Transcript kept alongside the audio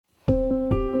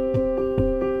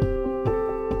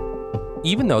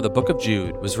Even though the book of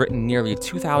Jude was written nearly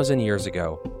 2,000 years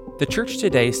ago, the church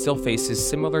today still faces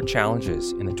similar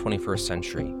challenges in the 21st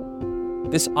century.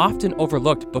 This often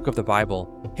overlooked book of the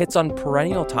Bible hits on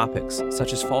perennial topics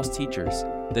such as false teachers,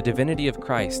 the divinity of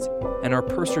Christ, and our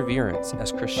perseverance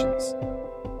as Christians.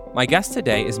 My guest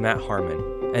today is Matt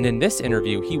Harmon, and in this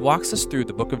interview, he walks us through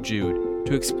the book of Jude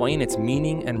to explain its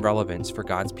meaning and relevance for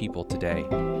God's people today.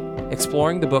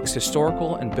 Exploring the book's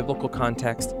historical and biblical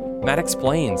context, Matt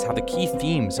explains how the key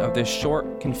themes of this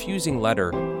short, confusing letter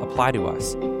apply to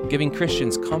us, giving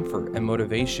Christians comfort and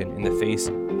motivation in the face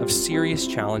of serious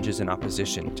challenges and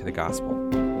opposition to the gospel.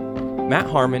 Matt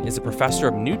Harmon is a professor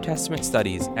of New Testament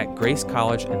studies at Grace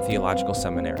College and Theological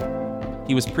Seminary.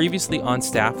 He was previously on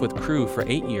staff with Cru for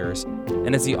 8 years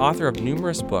and is the author of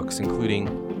numerous books,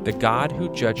 including The God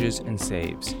Who Judges and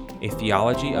Saves, a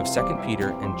theology of 2 Peter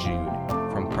and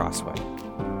Jude from Crossway.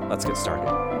 Let's get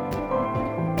started.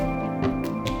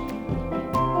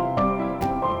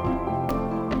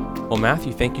 Well,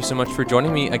 Matthew, thank you so much for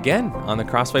joining me again on the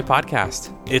Crossway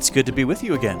podcast. It's good to be with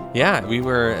you again. Yeah, we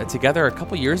were together a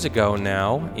couple years ago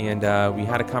now, and we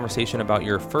had a conversation about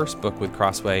your first book with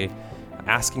Crossway,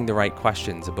 Asking the Right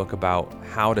Questions, a book about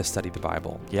how to study the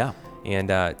Bible. Yeah. And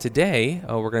today,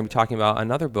 we're going to be talking about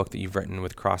another book that you've written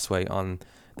with Crossway on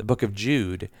the book of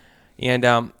Jude. And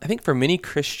I think for many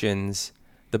Christians,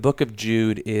 the book of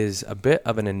Jude is a bit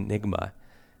of an enigma.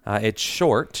 It's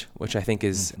short, which I think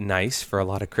is nice for a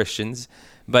lot of Christians,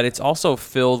 but it's also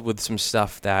filled with some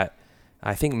stuff that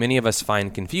I think many of us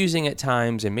find confusing at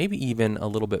times and maybe even a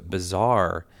little bit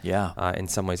bizarre in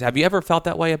some ways. Have you ever felt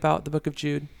that way about the book of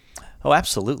Jude? Oh,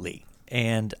 absolutely.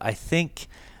 And I think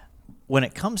when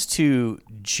it comes to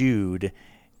Jude,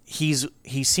 he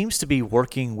seems to be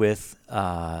working with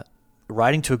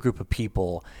writing to a group of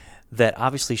people that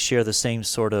obviously share the same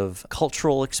sort of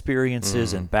cultural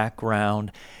experiences and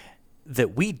background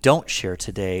that we don't share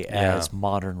today as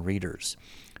modern readers.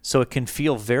 So it can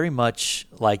feel very much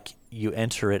like you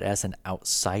enter it as an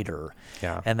outsider.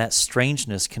 Yeah. And that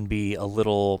strangeness can be a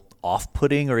little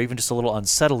off-putting or even just a little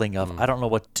unsettling of, I don't know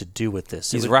what to do with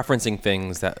this. He's referencing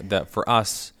things that for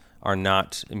us are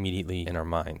not immediately in our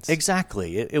minds.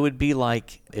 Exactly. It would be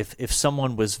like if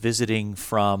someone was visiting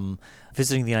the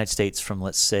United States from,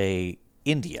 let's say,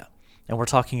 India, and we're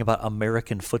talking about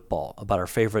American football, about our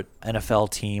favorite NFL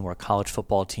team or college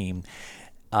football team.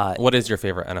 What is your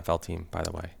favorite NFL team, by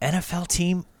the way? NFL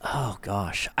team? Oh,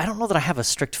 gosh. I don't know that I have a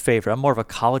strict favorite. I'm more of a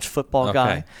college football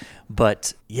guy.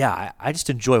 But, yeah, I just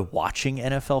enjoy watching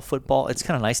NFL football. It's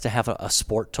kind of nice to have a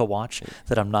sport to watch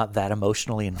that I'm not that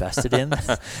emotionally invested in,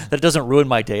 that it doesn't ruin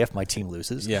my day if my team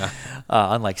loses. Yeah.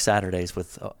 Unlike Saturdays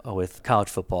with college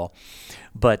football.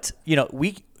 But,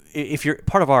 if you're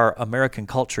part of our American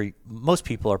culture, most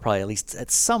people are probably at least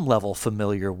at some level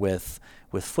familiar with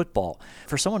football.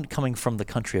 For someone coming from the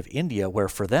country of India, where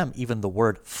for them even the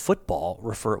word football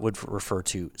would refer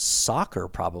to soccer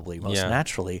probably most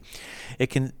naturally,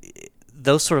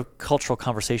 those sort of cultural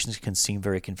conversations can seem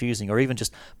very confusing, or even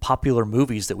just popular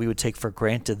movies that we would take for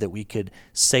granted that we could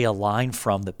say a line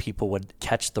from that people would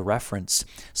catch the reference.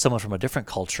 Someone from a different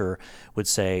culture would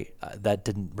say, that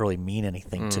didn't really mean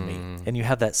anything to me. And you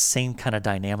have that same kind of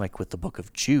dynamic with the book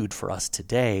of Jude for us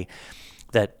today,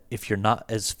 that if you're not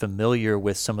as familiar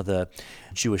with some of the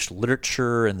Jewish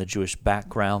literature and the Jewish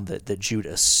background that Jude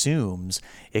assumes,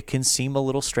 it can seem a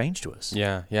little strange to us.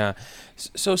 Yeah.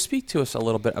 So speak to us a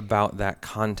little bit about that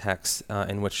context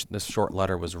in which this short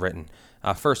letter was written.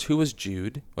 First, who was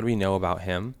Jude? What do we know about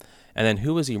him? And then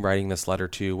who was he writing this letter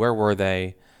to? Where were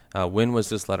they? When was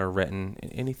this letter written?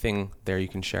 Anything there you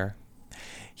can share?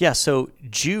 Yeah, so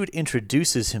Jude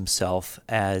introduces himself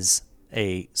as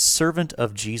a servant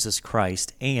of Jesus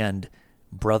Christ and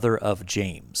brother of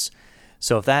James.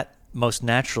 So if that most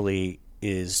naturally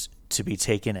is to be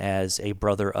taken as a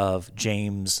brother of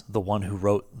James, the one who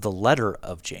wrote the letter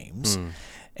of James,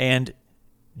 and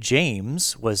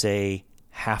James was a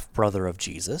half-brother of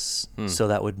Jesus, so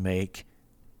that would make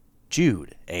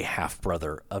Jude a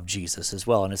half-brother of Jesus as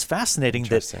well. And it's fascinating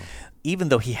that even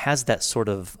though he has that sort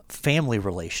of family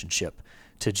relationship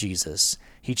to Jesus,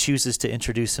 he chooses to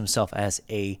introduce himself as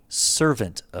a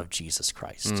servant of Jesus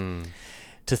Christ.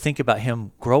 To think about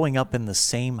him growing up in the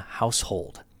same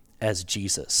household as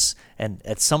Jesus, and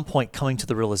at some point coming to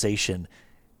the realization,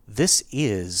 this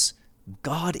is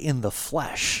God in the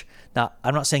flesh. Now,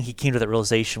 I'm not saying he came to that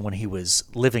realization when he was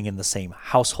living in the same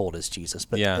household as Jesus,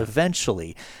 but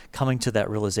eventually coming to that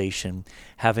realization,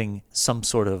 having some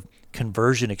sort of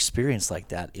conversion experience like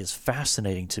that is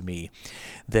fascinating to me,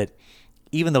 that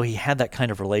even though he had that kind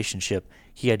of relationship,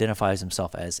 he identifies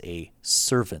himself as a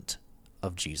servant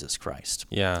of Jesus Christ.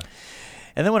 Yeah.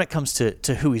 And then when it comes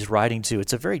to who he's writing to,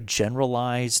 it's a very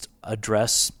generalized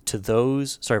address to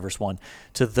those, verse 1,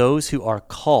 to those who are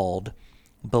called,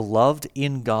 beloved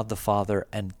in God the Father,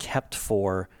 and kept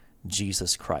for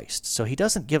Jesus Christ. So he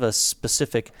doesn't give a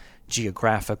specific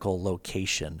geographical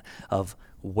location of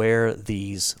where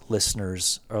these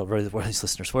listeners,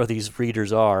 where these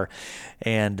readers are.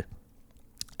 And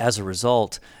as a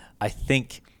result, I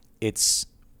think it's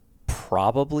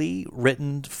probably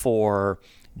written for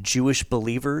Jewish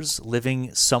believers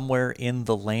living somewhere in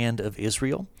the land of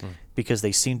Israel, because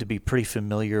they seem to be pretty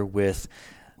familiar with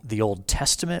the Old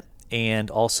Testament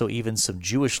and also even some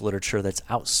Jewish literature that's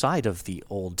outside of the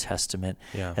Old Testament.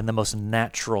 Yeah. And the most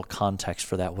natural context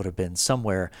for that would have been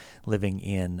somewhere living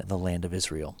in the land of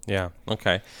Israel. Yeah,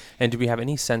 okay. And do we have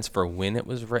any sense for when it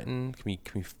was written? Can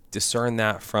we discern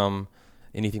that from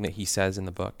anything that he says in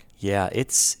the book? Yeah,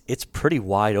 it's pretty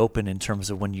wide open in terms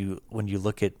of when you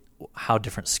look at how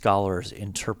different scholars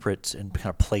interpret and kind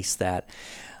of place that.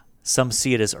 Some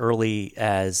see it as early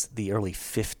as the early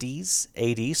 50s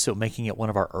AD, so making it one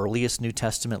of our earliest New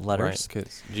Testament letters. Right,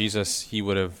 because Jesus, he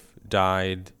would have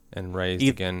died and raised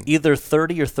again. Either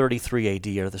 30 or 33 AD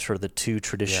are the sort of the two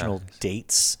traditional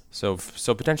dates. So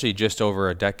potentially just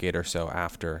over a decade or so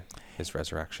after his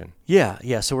resurrection.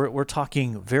 Yeah. So we're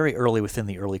talking very early within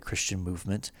the early Christian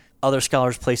movement. Other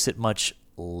scholars place it much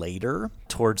later,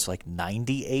 towards like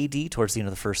 90 AD, towards the end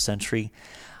of the first century.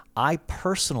 I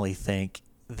personally think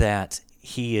that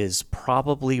he is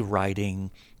probably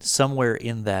writing somewhere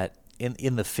in the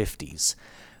 50s,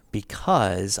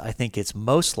 because I think it's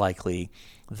most likely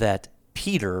that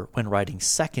Peter, when writing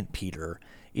 2 Peter,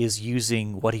 is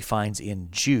using what he finds in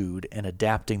Jude and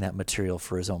adapting that material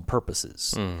for his own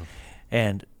purposes.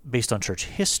 And based on church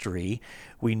history,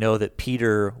 we know that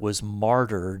Peter was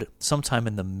martyred sometime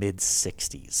in the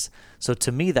mid-60s. So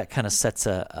to me, that kind of sets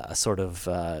a sort of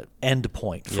end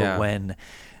point for when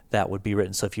that would be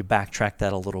written. So if you backtrack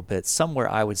that a little bit, somewhere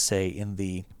I would say in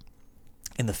the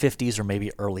 50s or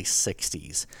maybe early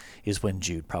 60s is when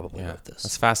Jude probably wrote this.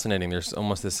 That's fascinating. There's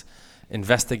almost this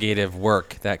investigative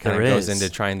work that kind of goes into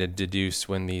trying to deduce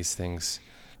when these things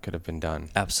could have been done.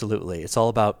 Absolutely. It's all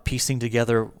about piecing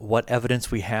together what evidence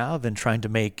we have and trying to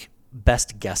make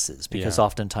best guesses, because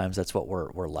oftentimes that's what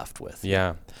we're left with.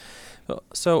 Yeah.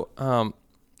 So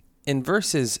in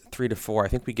verses 3 to 4, I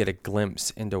think we get a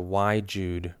glimpse into why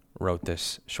Jude wrote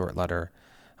this short letter.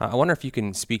 I wonder if you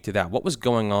can speak to that. What was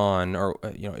going on, or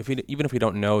even if we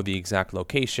don't know the exact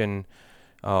location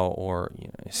or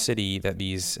city that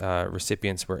these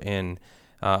recipients were in,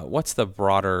 what's the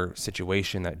broader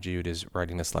situation that Jude is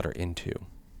writing this letter into?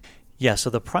 Yeah, so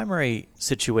the primary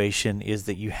situation is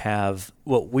that you have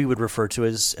what we would refer to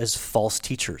as false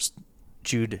teachers.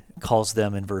 Jude calls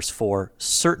them in verse 4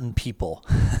 certain people.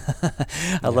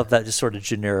 I love that just sort of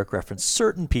generic reference,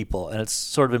 certain people, and it's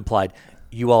sort of implied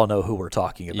you all know who we're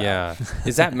talking about. Yeah.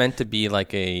 Is that meant to be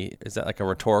like a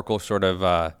rhetorical sort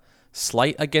of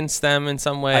slight against them in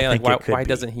some way? I think why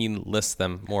doesn't he list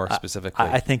them more specifically?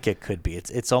 I think it could be.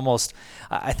 It's almost,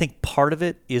 I think part of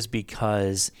it is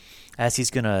because, as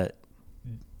he's going to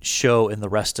show in the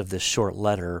rest of this short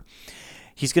letter,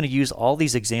 he's going to use all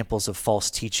these examples of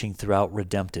false teaching throughout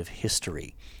redemptive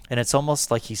history. And it's almost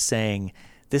like he's saying,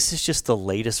 this is just the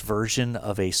latest version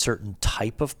of a certain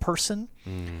type of person,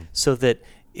 so that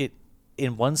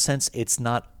in one sense, it's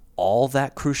not all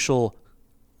that crucial,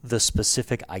 the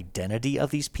specific identity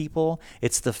of these people.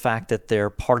 It's the fact that they're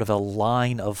part of a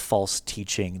line of false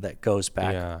teaching that goes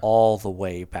back all the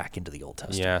way back into the Old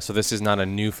Testament. Yeah, so this is not a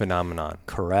new phenomenon.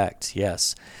 Correct,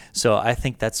 yes. So I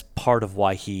think that's part of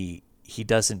why he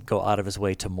doesn't go out of his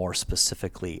way to more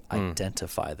specifically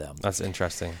identify them. That's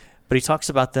interesting. But he talks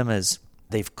about them as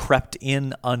they've crept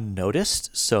in unnoticed,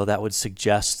 so that would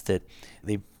suggest that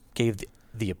they gave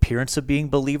the appearance of being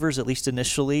believers, at least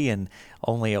initially, and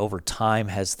only over time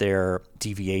has their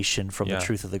deviation from the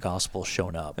truth of the gospel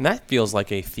shown up. And that feels like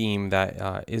a theme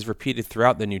that is repeated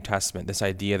throughout the New Testament, this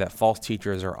idea that false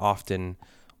teachers are often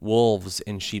wolves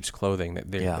in sheep's clothing,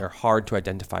 that they're hard to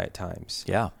identify at times.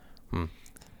 Yeah.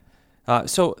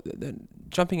 So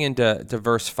jumping into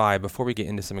verse 5, before we get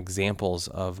into some examples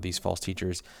of these false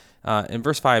teachers, in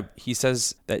verse 5, he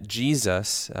says that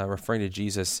Jesus, referring to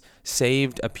Jesus,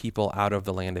 saved a people out of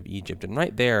the land of Egypt. And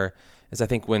right there is, I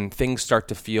think, when things start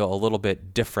to feel a little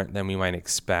bit different than we might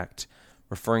expect,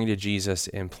 referring to Jesus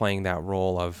and playing that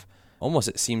role of almost,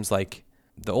 it seems like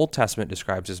the Old Testament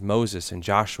describes as Moses and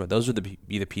Joshua. Those would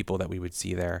be the people that we would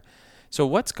see there. So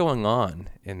what's going on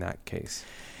in that case?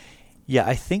 Yeah,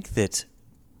 I think that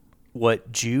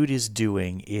what Jude is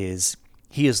doing is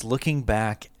he is looking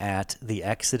back at the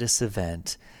Exodus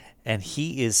event, and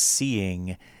he is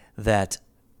seeing that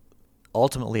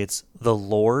ultimately it's the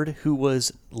Lord who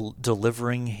was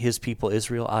delivering his people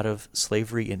Israel out of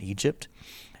slavery in Egypt.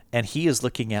 And he is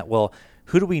looking at, well,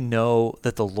 who do we know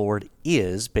that the Lord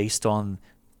is based on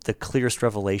the clearest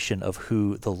revelation of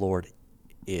who the Lord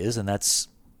is? And that's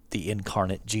the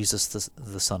incarnate Jesus,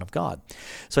 the Son of God.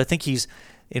 So I think he's,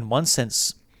 in one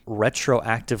sense,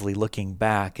 retroactively looking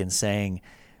back and saying,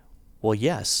 well,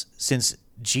 yes, since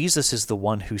Jesus is the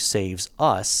one who saves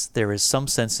us, there is some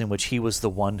sense in which he was the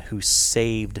one who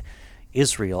saved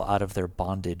Israel out of their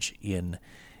bondage in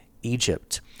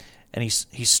Egypt. And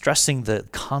he's stressing the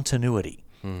continuity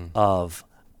of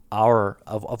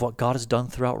what God has done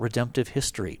throughout redemptive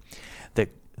history,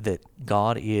 that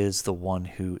God is the one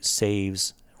who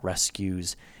saves,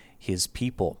 rescues his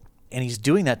people. And he's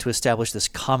doing that to establish this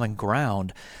common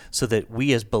ground so that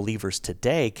we as believers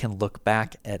today can look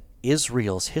back at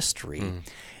Israel's history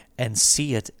and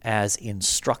see it as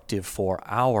instructive for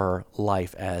our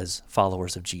life as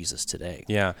followers of Jesus today.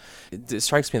 Yeah. It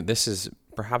strikes me that this is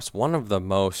perhaps one of the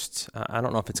most, I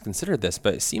don't know if it's considered this,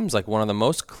 but it seems like one of the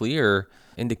most clear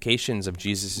indications of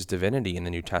Jesus' divinity in the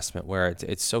New Testament, where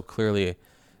it's so clearly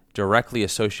directly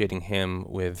associating him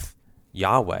with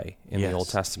Yahweh in the Old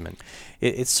Testament.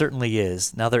 It certainly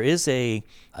is. Now, there is a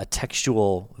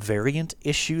textual variant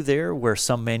issue there where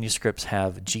some manuscripts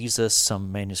have Jesus,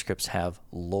 some manuscripts have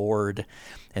Lord,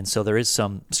 and so there is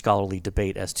some scholarly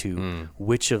debate as to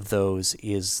which of those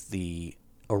is the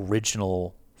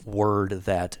original word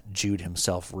that Jude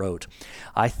himself wrote.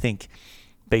 I think,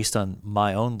 based on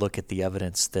my own look at the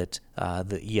evidence, that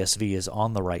the ESV is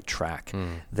on the right track,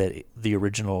 that the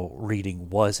original reading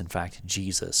was, in fact,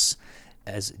 Jesus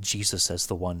as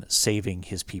the one saving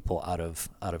his people out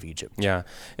of Egypt. Yeah,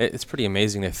 it's pretty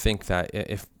amazing to think that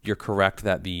if you're correct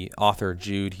that the author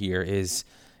Jude here is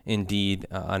indeed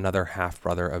another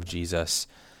half-brother of Jesus,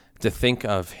 to think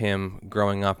of him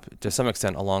growing up to some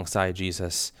extent alongside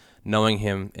Jesus, knowing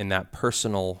him in that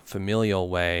personal, familial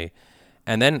way,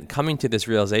 and then coming to this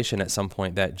realization at some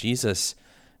point that Jesus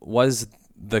was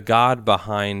the God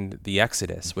behind the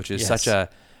Exodus, which is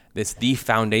it's the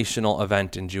foundational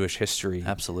event in Jewish history.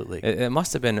 Absolutely. It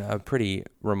must have been a pretty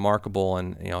remarkable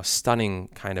and stunning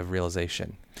kind of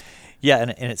realization. Yeah,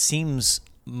 and it seems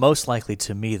most likely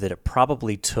to me that it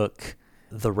probably took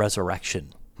the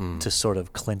resurrection to sort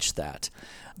of clinch that.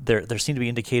 There seem to be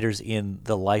indicators in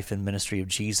the life and ministry of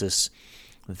Jesus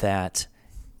that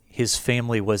his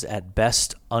family was at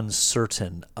best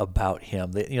uncertain about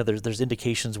him. There's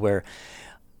indications where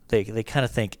they kind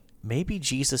of think, maybe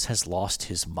Jesus has lost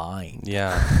his mind.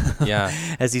 Yeah.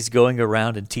 As he's going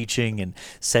around and teaching and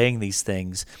saying these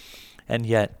things. And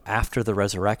yet, after the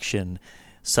resurrection,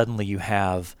 suddenly you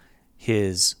have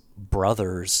his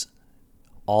brothers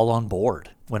all on board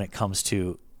when it comes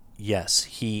to, yes,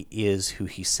 he is who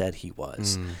he said he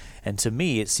was. And to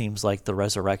me, it seems like the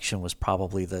resurrection was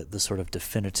probably the sort of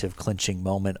definitive clinching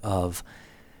moment of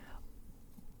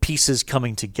pieces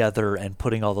coming together and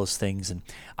putting all those things. And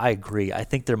I agree. I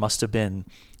think there must have been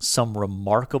some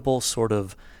remarkable sort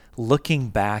of looking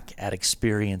back at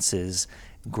experiences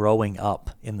growing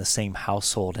up in the same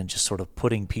household and just sort of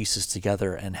putting pieces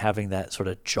together and having that sort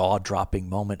of jaw-dropping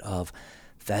moment of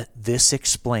that this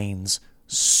explains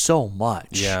so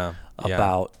much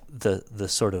about the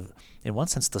sort of, in one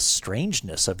sense, the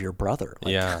strangeness of your brother.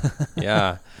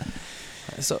 Yeah.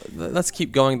 So let's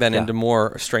keep going then into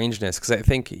more strangeness, because I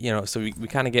think, so we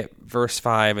kind of get verse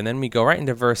 5, and then we go right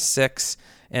into verse 6,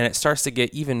 and it starts to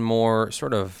get even more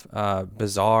sort of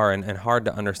bizarre and hard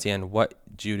to understand what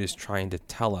Jude is trying to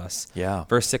tell us. Yeah.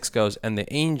 Verse 6 goes, "And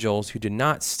the angels who did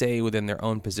not stay within their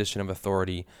own position of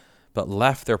authority, but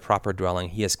left their proper dwelling,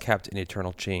 he has kept in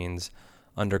eternal chains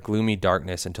under gloomy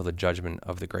darkness until the judgment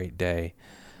of the great day."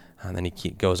 And then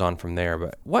he goes on from there.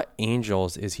 But what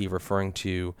angels is he referring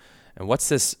to? And what's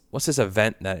this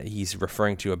event that he's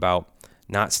referring to about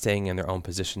not staying in their own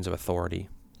positions of authority?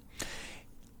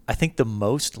 I think the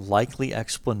most likely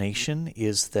explanation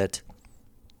is that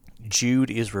Jude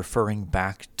is referring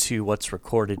back to what's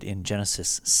recorded in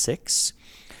Genesis 6,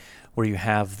 where you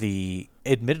have the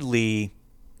admittedly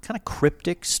kind of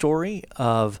cryptic story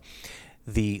of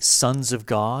the sons of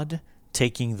God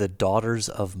taking the daughters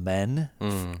of men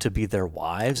to be their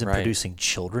wives and producing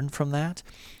children from that.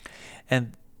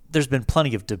 And there's been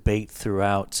plenty of debate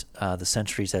throughout the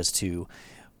centuries as to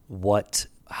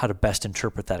how to best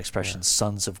interpret that expression,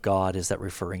 sons of God. Is that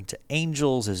referring to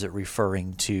angels? Is it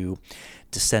referring to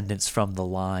descendants from the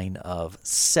line of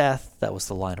Seth? That was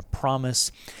the line of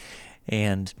promise.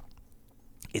 And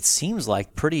it seems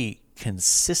like pretty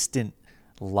consistent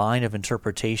line of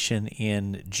interpretation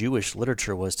in Jewish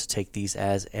literature was to take these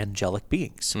as angelic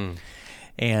beings.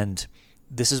 And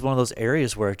this is one of those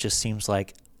areas where it just seems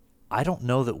like I don't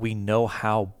know that we know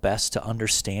how best to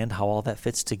understand how all that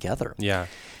fits together. Yeah,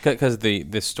 because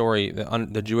the story,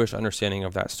 the Jewish understanding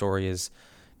of that story is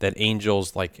that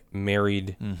angels like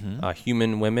married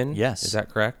human women. Yes. Is that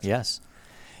correct? Yes.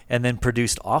 And then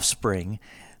produced offspring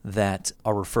that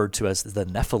are referred to as the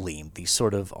Nephilim, these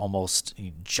sort of almost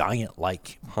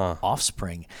giant-like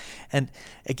offspring. And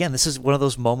again, this is one of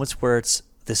those moments where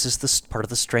this is the part of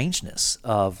the strangeness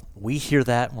of we hear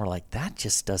that and we're like, that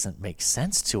just doesn't make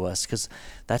sense to us because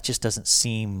that just doesn't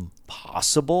seem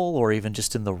possible or even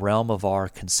just in the realm of our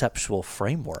conceptual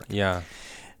framework. Yeah.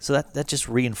 So that just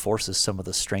reinforces some of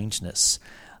the strangeness.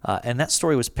 And that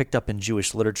story was picked up in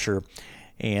Jewish literature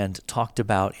and talked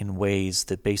about in ways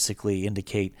that basically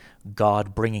indicate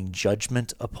God bringing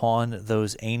judgment upon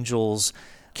those angels,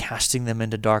 casting them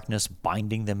into darkness,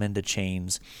 binding them into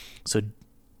chains. So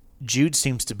Jude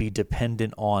seems to be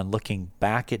dependent on looking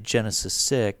back at Genesis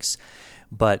 6,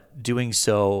 but doing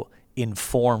so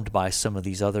informed by some of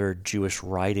these other Jewish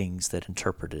writings that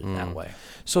interpret it in that way.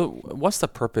 So what's the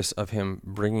purpose of him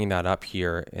bringing that up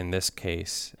here in this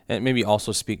case? And maybe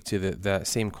also speak to the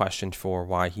same question for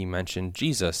why he mentioned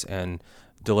Jesus and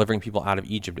delivering people out of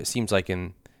Egypt. It seems like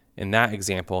in that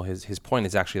example, his point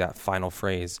is actually that final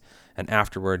phrase, and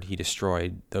afterward he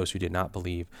destroyed those who did not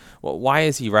believe. Well, why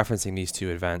is he referencing these two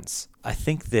events? I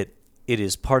think that it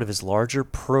is part of his larger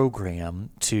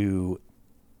program to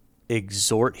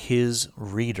exhort his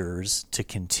readers to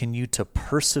continue to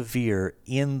persevere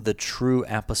in the true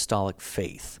apostolic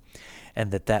faith,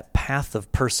 and that path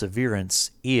of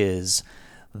perseverance is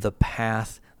the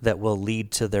path that will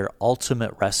lead to their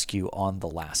ultimate rescue on the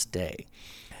last day.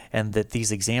 And that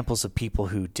these examples of people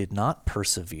who did not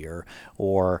persevere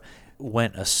or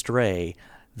went astray,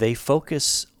 they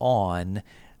focus on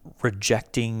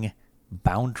rejecting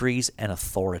boundaries and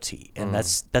authority. And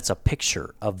that's a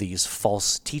picture of these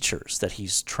false teachers that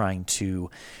he's trying to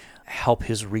help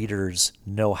his readers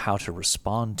know how to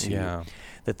respond to. Yeah.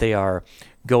 That they are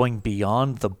going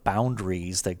beyond the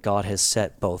boundaries that God has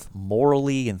set both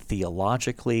morally and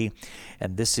theologically.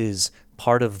 And this is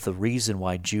part of the reason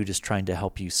why Jude is trying to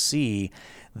help you see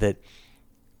that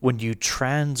when you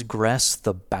transgress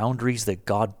the boundaries that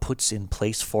God puts in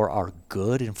place for our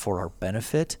good and for our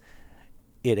benefit,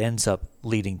 it ends up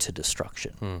leading to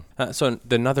destruction. So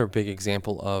another big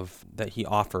example of that he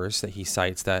offers, that he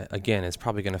cites, that again is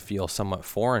probably going to feel somewhat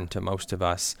foreign to most of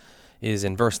us, is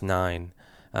in verse 9.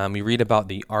 We read about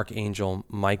the archangel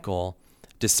Michael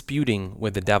disputing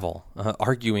with the devil,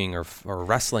 arguing or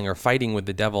wrestling or fighting with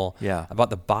the devil about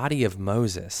the body of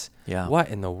Moses. Yeah. What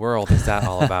in the world is that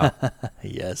all about?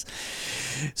 Yes.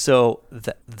 So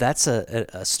that's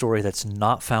a story that's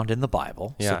not found in the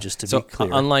Bible. Yeah. So just to be clear.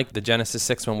 Unlike the Genesis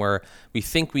 6 one where we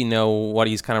think we know what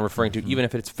he's kind of referring to, even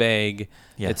if it's vague,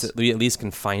 we at least can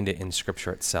find it in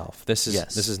Scripture itself. This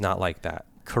is not like that.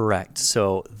 Correct.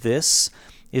 So this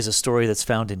is a story that's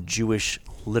found in Jewish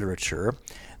literature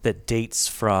that dates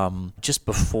from just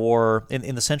before,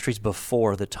 in the centuries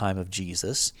before the time of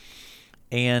Jesus.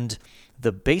 And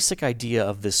the basic idea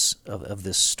of this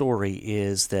story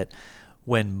is that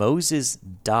when Moses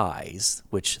dies,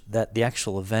 which the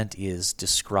actual event is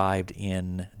described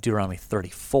in Deuteronomy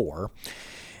 34,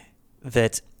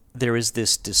 that there is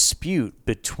this dispute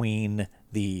between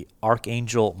the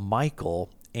archangel Michael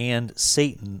and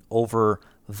Satan over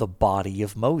the body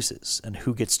of Moses and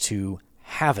who gets to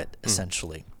have it,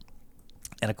 essentially.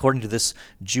 And according to this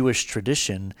Jewish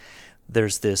tradition,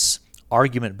 there's this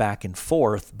argument back and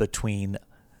forth between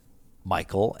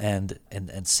Michael and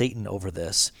Satan over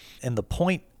this. And the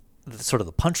point, sort of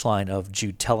the punchline of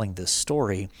Jude telling this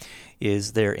story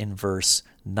is there in verse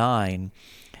 9.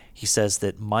 He says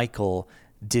that Michael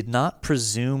did not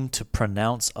presume to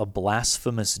pronounce a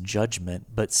blasphemous judgment,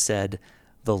 but said,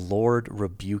 "The Lord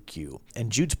rebuke you."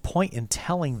 And Jude's point in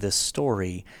telling this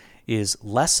story is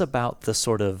less about the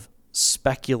sort of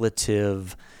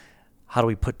speculative, how do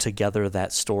we put together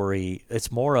that story?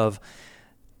 It's more of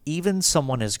even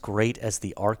someone as great as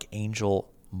the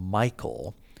archangel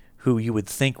Michael, who you would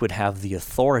think would have the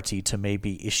authority to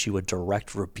maybe issue a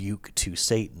direct rebuke to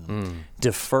Satan,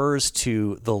 defers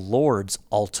to the Lord's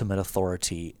ultimate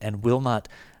authority and will not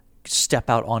step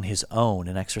out on his own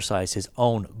and exercise his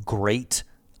own great,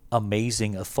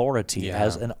 amazing authority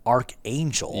as an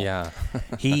archangel.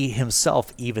 He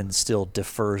himself even still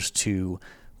defers to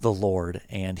the Lord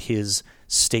and his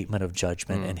statement of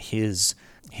judgment and his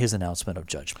announcement of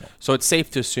judgment. So it's safe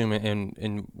to assume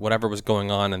in whatever was going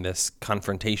on in this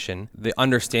confrontation, the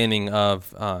understanding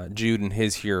of Jude and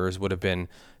his hearers would have been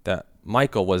that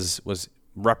Michael was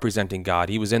representing God.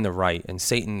 He was in the right, and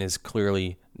Satan is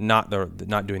clearly not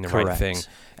doing the right Correct. thing.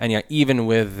 And yet, even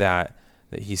with that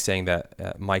he's saying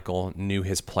that Michael knew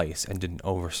his place and didn't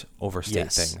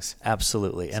overstate things.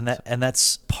 Absolutely, and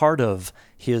that's part of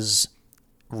his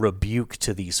rebuke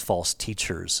to these false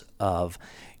teachers of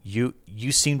you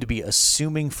seem to be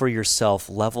assuming for yourself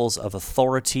levels of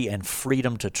authority and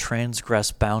freedom to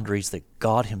transgress boundaries that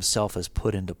God himself has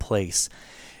put into place,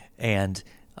 and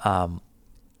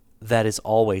that is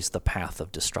always the path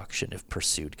of destruction if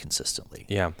pursued consistently.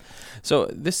 Yeah. So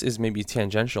this is maybe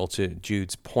tangential to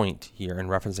Jude's point here in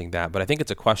referencing that, but I think it's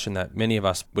a question that many of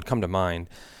us would come to mind.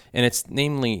 And it's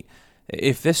namely,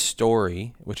 if this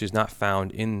story, which is not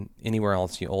found in anywhere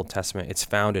else in the Old Testament, it's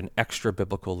found in extra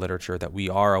biblical literature that we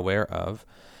are aware of.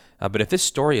 But if this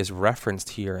story is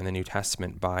referenced here in the New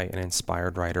Testament by an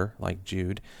inspired writer like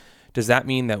Jude, does that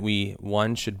mean that we,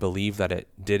 one, should believe that it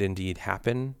did indeed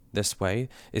happen this way?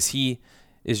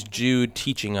 Is Jude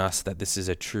teaching us that this is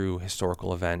a true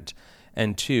historical event?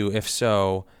 And two, if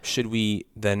so, should we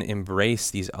then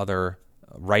embrace these other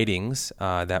writings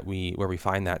where we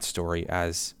find that story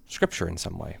as scripture in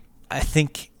some way? I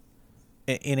think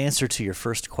in answer to your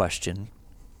first question,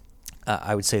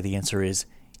 I would say the answer is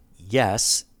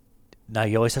yes. Now,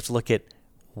 you always have to look at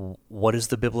what is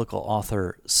the biblical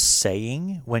author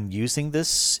saying when using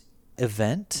this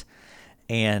event,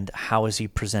 and how is he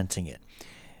presenting it?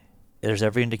 There's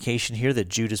every indication here that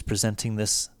Jude is presenting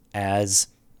this as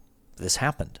this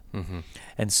happened. Mm-hmm.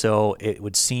 And so it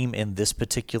would seem in this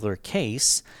particular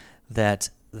case that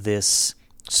this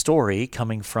story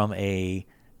coming from a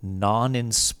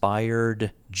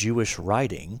non-inspired Jewish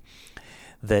writing,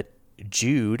 that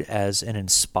Jude, as an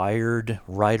inspired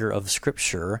writer of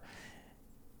Scripture,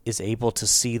 is able to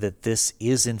see that this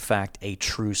is in fact a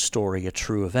true story, a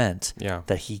true event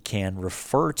that he can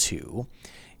refer to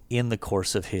in the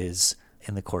course of his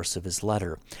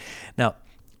letter. Now,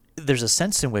 there's a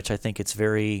sense in which I think it's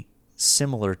very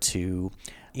similar to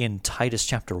in Titus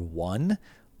chapter 1,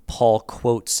 Paul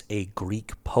quotes a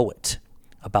Greek poet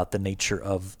about the nature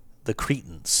of the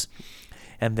Cretans.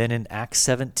 And then in Acts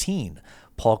 17,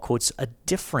 Paul quotes a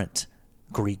different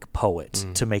Greek poet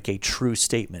to make a true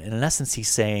statement. And in essence, he's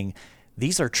saying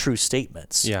these are true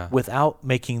statements without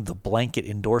making the blanket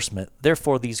endorsement.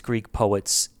 Therefore, these Greek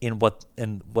poets in what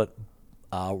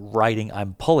writing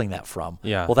I'm pulling that from,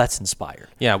 well, that's inspired.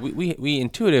 Yeah, we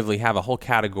intuitively have a whole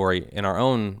category in our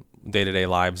own day-to-day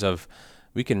lives of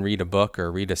we can read a book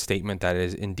or read a statement that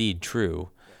is indeed true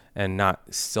and not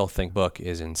still think book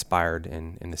is inspired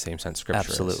in the same sense Scripture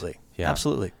Absolutely. is. Yeah.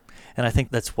 Absolutely. And I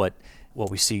think that's what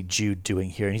we see Jude doing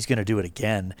here. And he's going to do it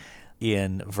again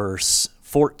in verse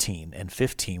 14 and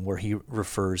 15, where he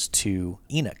refers to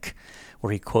Enoch,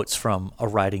 where he quotes from a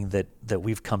writing that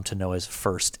we've come to know as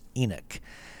First Enoch.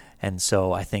 And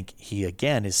so I think he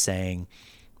again is saying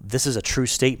this is a true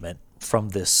statement from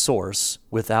this source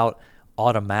without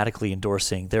automatically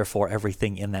endorsing, therefore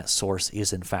everything in that source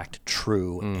is in fact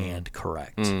true and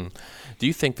correct. Do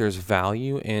you think there's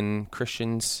value in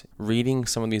Christians reading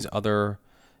some of these other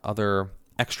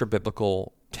extra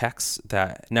biblical texts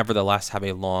that nevertheless have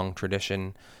a long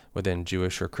tradition within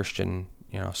Jewish or Christian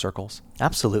circles?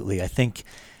 Absolutely. I think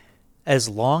as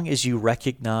long as you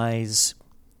recognize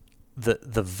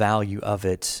the value of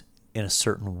it in a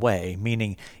certain way,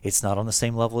 meaning it's not on the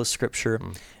same level as Scripture,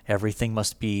 everything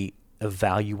must be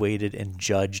evaluated and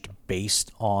judged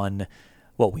based on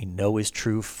what we know is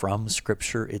true from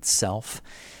Scripture itself.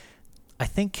 I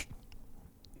think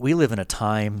we live in a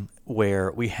time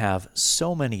where we have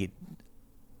so many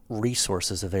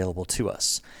resources available to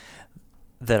us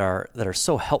that are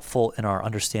so helpful in our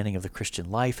understanding of the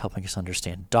Christian life, helping us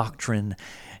understand doctrine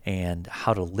and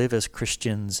how to live as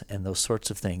Christians and those sorts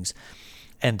of things.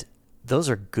 And those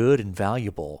are good and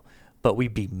valuable, but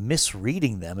we'd be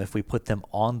misreading them if we put them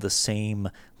on the same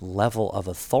level of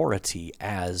authority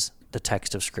as the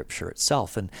text of Scripture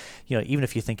itself. And even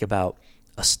if you think about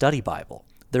a study Bible,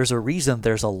 there's a reason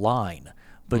there's a line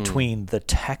between the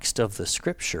text of the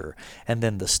Scripture and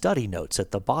then the study notes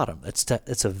at the bottom.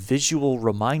 It's a visual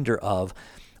reminder of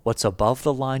what's above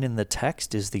the line in the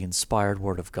text is the inspired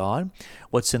Word of God.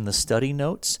 What's in the study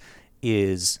notes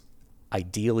is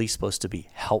ideally supposed to be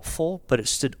helpful, but it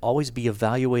should always be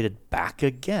evaluated back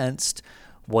against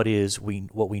what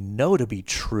we know to be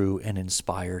true and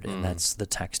inspired, and that's the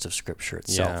text of Scripture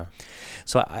itself. Yeah.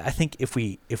 So I think if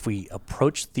we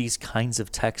approach these kinds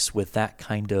of texts with that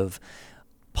kind of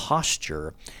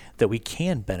posture, that we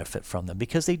can benefit from them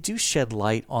because they do shed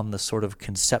light on the sort of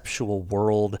conceptual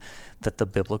world that the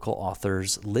biblical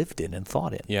authors lived in and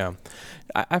thought in. Yeah.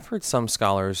 I've heard some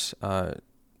scholars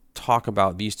talk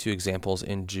about these two examples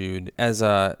in Jude as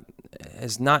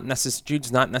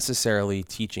Jude's not necessarily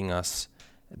teaching us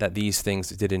that these things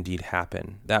did indeed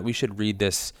happen, that we should read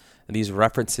these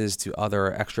references to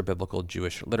other extra-biblical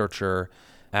Jewish literature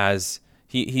as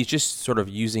he's just sort of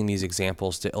using these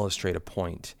examples to illustrate a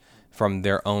point from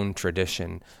their own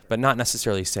tradition, but not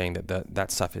necessarily saying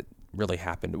that stuff really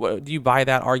happened. Do you buy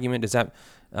that argument? Does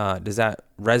that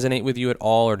resonate with you at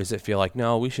all, or does it feel like,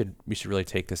 no, we should really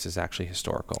take this as actually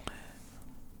historical?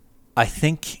 I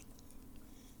think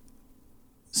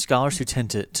scholars who tend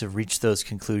to reach those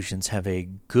conclusions have a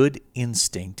good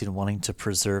instinct in wanting to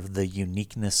preserve the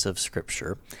uniqueness of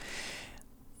Scripture.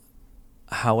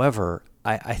 However,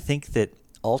 I think that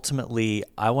ultimately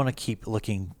I want to keep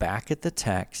looking back at the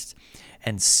text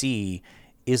and see,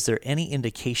 is there any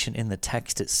indication in the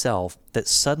text itself that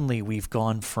suddenly we've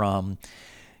gone from,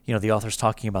 the author's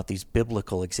talking about these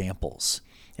biblical examples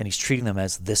and he's treating them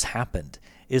as this happened.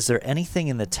 Is there anything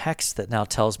in the text that now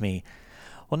tells me,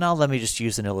 well, now let me just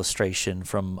use an illustration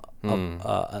from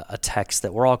a text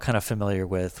that we're all kind of familiar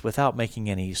with without making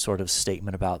any sort of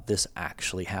statement about this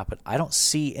actually happened? I don't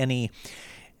see any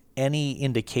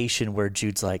indication where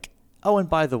Jude's like, oh, and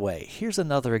by the way, here's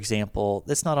another example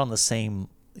that's not on the same,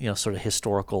 sort of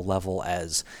historical level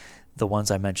as the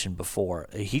ones I mentioned before.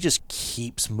 He just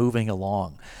keeps moving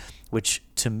along, which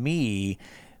to me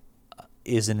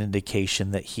is an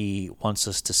indication that he wants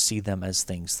us to see them as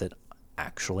things that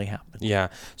actually happened. Yeah.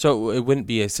 So it wouldn't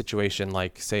be a situation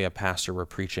like, say, a pastor were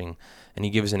preaching and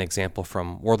he gives an example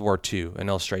from World War II, an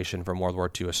illustration from World War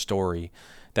II, a story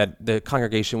that the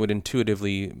congregation would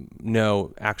intuitively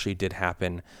know actually did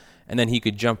happen. And then he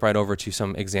could jump right over to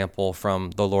some example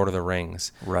from The Lord of the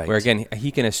Rings, right, where, again,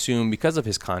 he can assume because of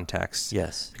his context,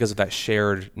 yes, because of that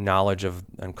shared knowledge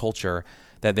and culture,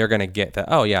 that they're going to get that,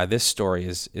 oh, yeah, this story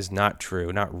is not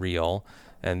true, not real,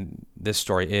 and this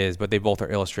story is, but they both are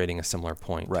illustrating a similar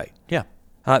point. Right, yeah.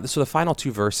 So the final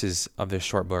two verses of this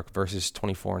short book, verses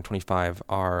 24 and 25,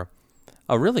 are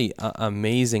a really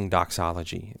amazing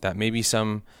doxology that maybe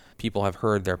some people have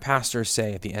heard their pastors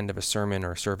say at the end of a sermon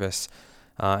or a service.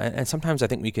 And sometimes I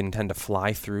think we can tend to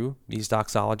fly through these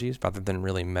doxologies rather than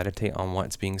really meditate on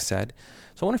what's being said.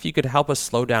 So I wonder if you could help us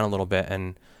slow down a little bit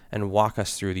and walk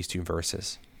us through these two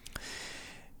verses.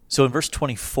 So in verse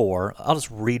 24, I'll just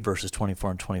read verses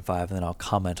 24 and 25, and then I'll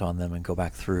comment on them and go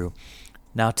back through.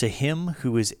 Now to him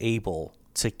who is able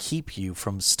to keep you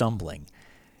from stumbling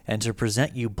and to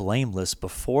present you blameless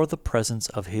before the presence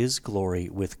of his glory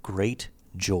with great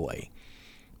joy,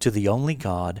 to the only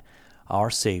God, our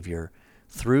Savior,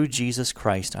 through Jesus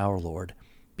Christ our Lord,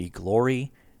 be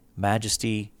glory,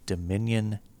 majesty,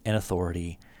 dominion, and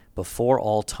authority before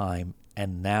all time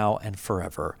and now and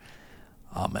forever.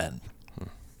 Amen.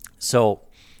 So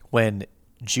when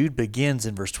Jude begins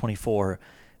in verse 24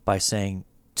 by saying,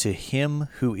 to him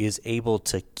who is able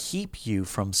to keep you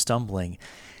from stumbling,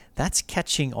 that's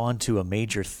catching on to a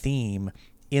major theme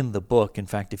in the book. In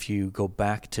fact, if you go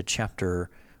back to chapter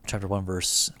 1,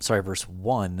 verse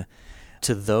 1,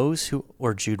 to those who,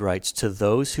 or Jude writes, to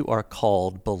those who are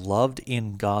called, beloved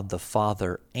in God the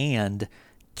Father, and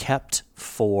kept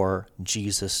for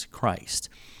Jesus Christ.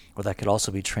 Or that could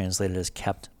also be translated as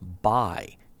kept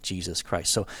by Jesus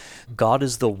Christ. So God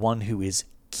is the one who is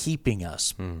keeping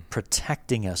us,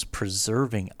 protecting us,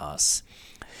 preserving us.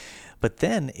 But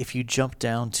then if you jump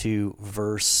down to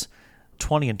verse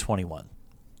 20 and 21,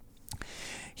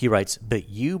 he writes, but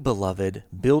you, beloved,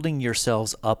 building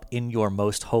yourselves up in your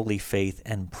most holy faith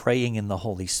and praying in the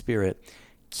Holy Spirit,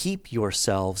 keep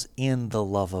yourselves in the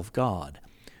love of God,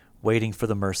 waiting for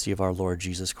the mercy of our Lord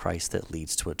Jesus Christ that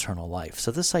leads to eternal life. So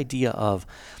this idea of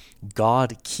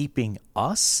God keeping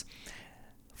us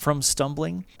from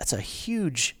stumbling, that's a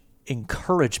huge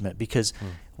encouragement, because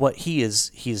what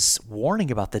he's warning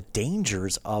about the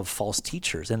dangers of false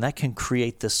teachers, and that can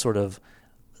create this sort of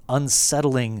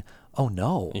unsettling, oh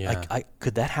no,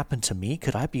 could that happen to me?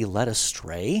 Could I be led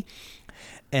astray?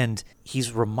 And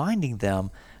he's reminding them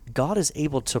God is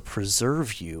able to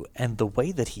preserve you, and the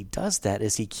way that he does that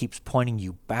is he keeps pointing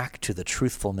you back to the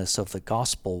truthfulness of the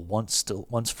gospel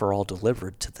once for all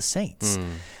delivered to the saints.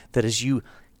 That as you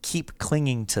keep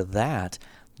clinging to that,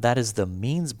 that is the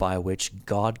means by which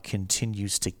God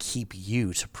continues to keep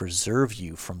you, to preserve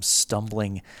you from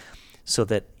stumbling, so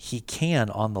that he can,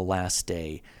 on the last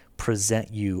day,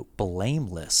 present you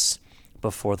blameless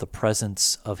before the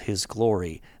presence of his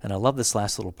glory. And I love this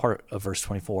last little part of verse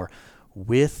 24,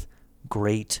 with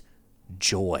great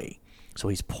joy. So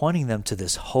he's pointing them to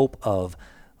this hope of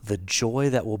the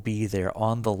joy that will be there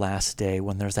on the last day,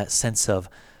 when there's that sense of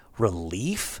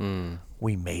relief.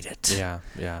 We made it.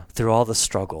 Yeah. Through all the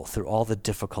struggle, through all the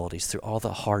difficulties, through all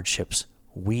the hardships,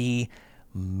 we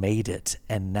made it,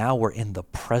 and now we're in the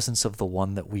presence of the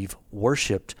one that we've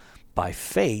worshiped by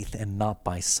faith and not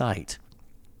by sight.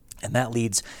 And that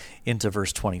leads into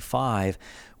verse 25,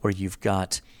 where you've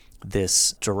got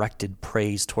this directed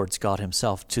praise towards God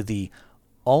himself, to the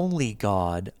only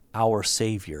God, our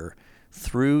Savior,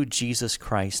 through Jesus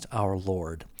Christ our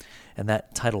Lord. And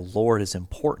that title, Lord, is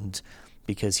important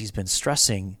because he's been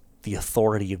stressing the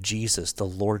authority of Jesus, the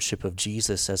lordship of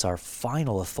Jesus as our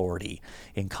final authority,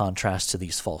 in contrast to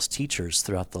these false teachers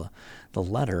throughout the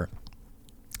letter,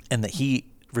 and that he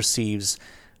receives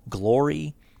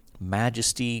glory,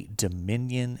 majesty,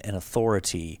 dominion, and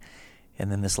authority.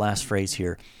 And then this last phrase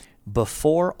here,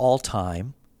 before all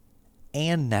time,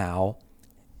 and now,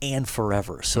 and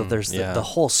forever. So there's the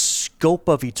whole scope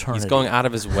of eternity. He's going out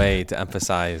of his way to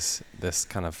emphasize this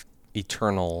kind of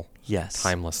eternal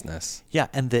timelessness. Yeah,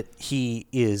 and that he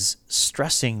is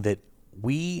stressing that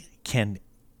we can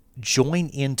join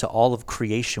into all of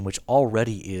creation, which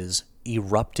already is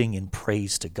erupting in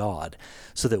praise to God,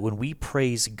 so that when we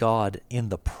praise God in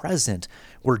the present,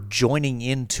 we're joining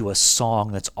into a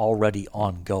song that's already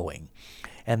ongoing.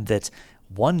 And that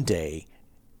one day,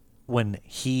 when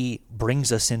he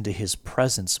brings us into his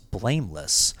presence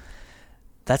blameless,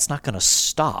 that's not going to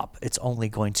stop. It's only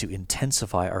going to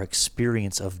intensify our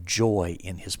experience of joy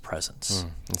in his presence.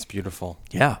 It's beautiful.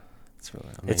 Yeah. It's really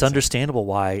amazing. It's understandable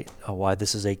why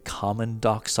this is a common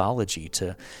doxology,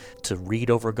 to read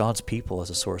over God's people as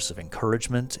a source of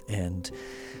encouragement and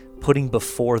putting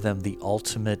before them the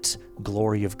ultimate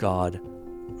glory of God,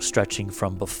 stretching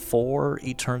from before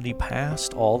eternity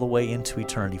past all the way into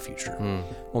eternity future.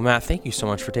 Well, Matt, thank you so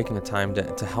much for taking the time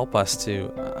to help us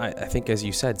to, I think, as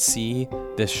you said, see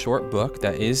this short book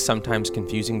that is sometimes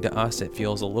confusing to us. It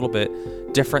feels a little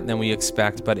bit different than we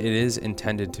expect, but it is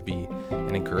intended to be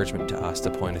an encouragement to us, to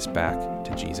point us back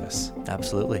to Jesus.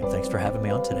 Absolutely. Thanks for having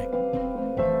me on today.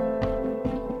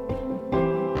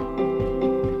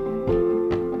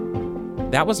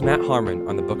 That was Matt Harmon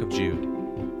on the book of Jude.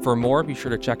 For more, be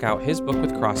sure to check out his book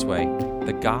with Crossway,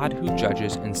 The God Who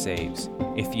Judges and Saves,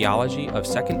 a theology of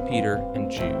 2 Peter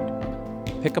and Jude.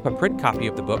 Pick up a print copy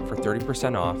of the book for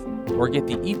 30% off, or get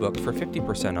the ebook for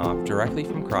 50% off directly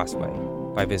from Crossway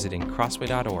by visiting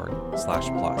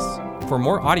crossway.org/plus. For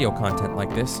more audio content like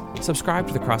this, subscribe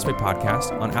to the Crossway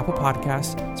Podcast on Apple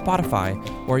Podcasts, Spotify,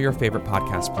 or your favorite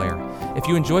podcast player. If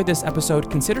you enjoyed this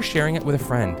episode, consider sharing it with a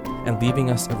friend and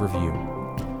leaving us a review.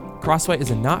 Crossway is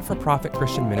a not-for-profit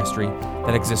Christian ministry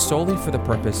that exists solely for the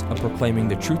purpose of proclaiming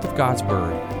the truth of God's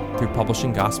Word through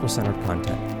publishing gospel-centered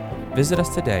content. Visit us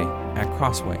today at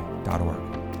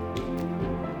crossway.org.